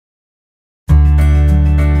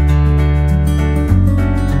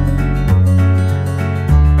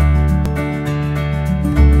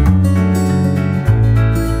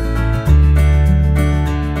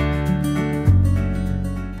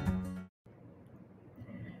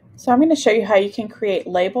So I'm going to show you how you can create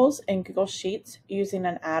labels in Google Sheets using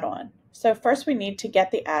an add-on. So first we need to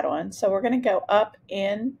get the add-on. So we're going to go up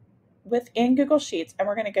within Google Sheets and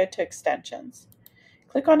we're going to go to extensions.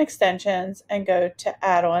 Click on extensions and go to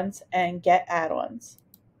add-ons and get add-ons.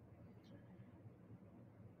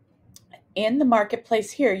 In the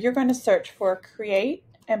marketplace here, you're going to search for create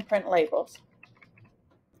and print labels.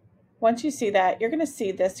 Once you see that, you're going to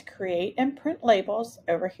see this create and print labels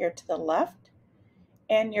over here to the left.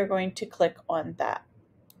 And you're going to click on that.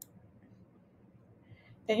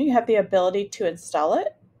 Then you have the ability to install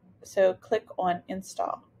it, so click on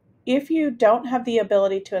install. If you don't have the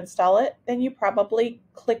ability to install it, then you probably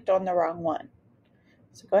clicked on the wrong one.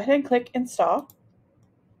 So go ahead and click install.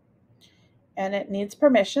 And it needs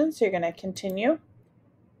permission, so you're going to continue.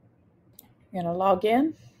 You're going to log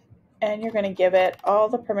in, and you're going to give it all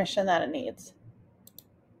the permission that it needs.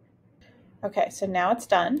 Okay, so now it's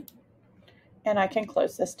done. And I can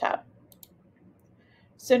close this tab.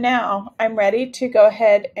 So now I'm ready to go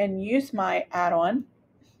ahead and use my add-on.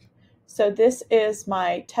 So this is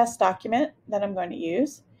my test document that I'm going to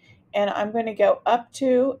use. And I'm going to go up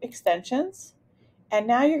to extensions. And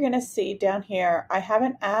now you're going to see down here, I have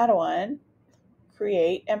an add-on,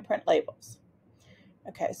 create and print labels.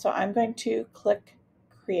 Okay, so I'm going to click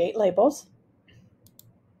create labels.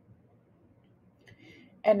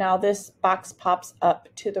 And now this box pops up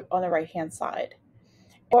on the right-hand side.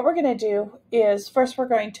 What we're going to do is first we're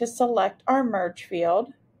going to select our merge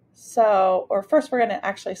field. First we're going to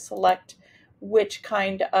actually select which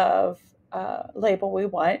kind of label we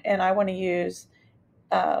want. And I want to use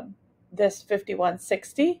this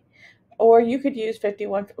 5160, or you could use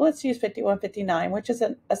let's use 5159, which is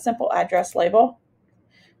a simple address label.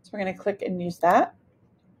 So we're going to click and use that.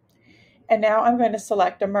 And now I'm going to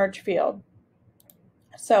select a merge field.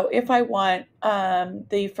 So if I want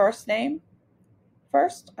the first name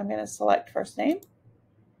first, I'm going to select first name.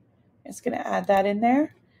 It's going to add that in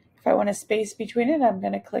there. If I want a space between it, I'm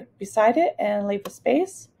going to click beside it and leave a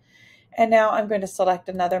space. And now I'm going to select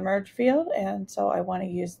another merge field, and so I want to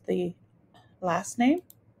use the last name.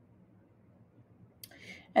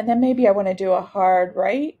 And then maybe I want to do a hard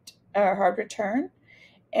return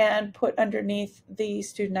and put underneath the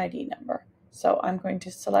student ID number. So I'm going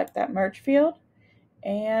to select that merge field,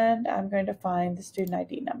 and I'm going to find the student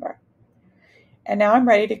ID number. And now I'm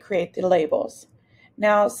ready to create the labels.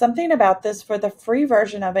 Now, something about this, for the free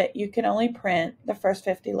version of it, you can only print the first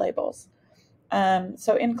 50 labels.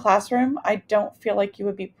 So in Classroom, I don't feel like you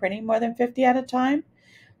would be printing more than 50 at a time.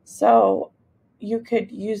 So you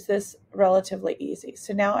could use this relatively easy.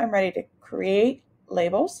 So now I'm ready to create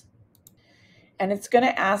labels. And it's going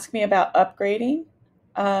to ask me about upgrading.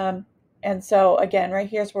 And so again, right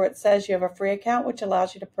here's where it says you have a free account, which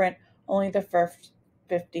allows you to print only the first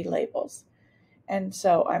 50 labels. And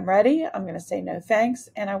so I'm ready. I'm going to say no thanks,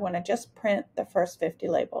 and I want to just print the first 50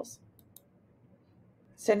 labels.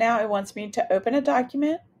 So now it wants me to open a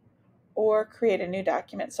document or create a new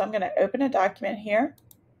document. So I'm going to open a document here.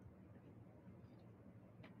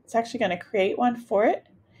 It's actually going to create one for it,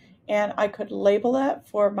 and I could label that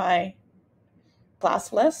for my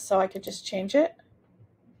class list, so I could just change it.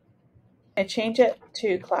 I change it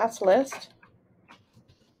to class list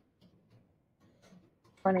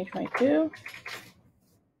 2022.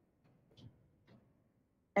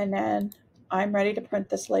 And then I'm ready to print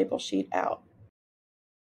this label sheet out.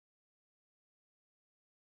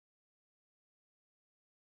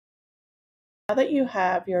 Now that you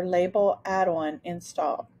have your label add-on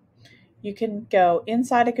installed, you can go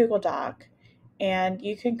inside a Google Doc and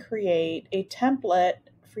you can create a template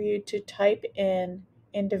for you to type in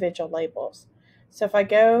individual labels. So if I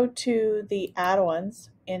go to the add-ons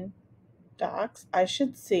in Docs, I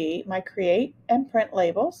should see my create and print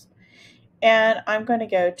labels, and I'm going to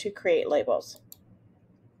go to create labels.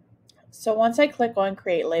 So once I click on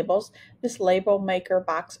create labels, this label maker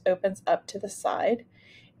box opens up to the side.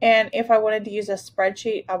 And if I wanted to use a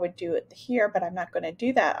spreadsheet, I would do it here, but I'm not going to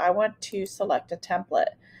do that. I want to select a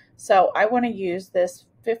template. So I want to use this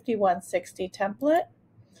 5160 template,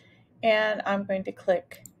 and I'm going to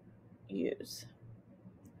click use.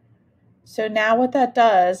 So now what that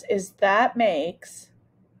does is that makes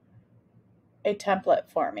a template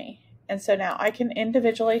for me. And so now I can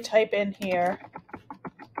individually type in here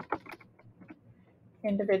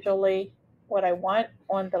individually what I want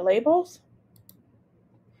on the labels.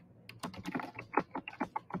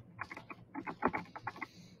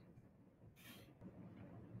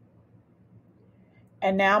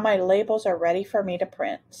 And now my labels are ready for me to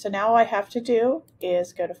print. So now all I have to do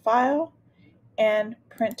is go to File and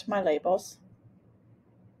print my labels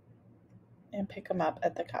and pick them up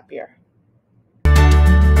at the copier.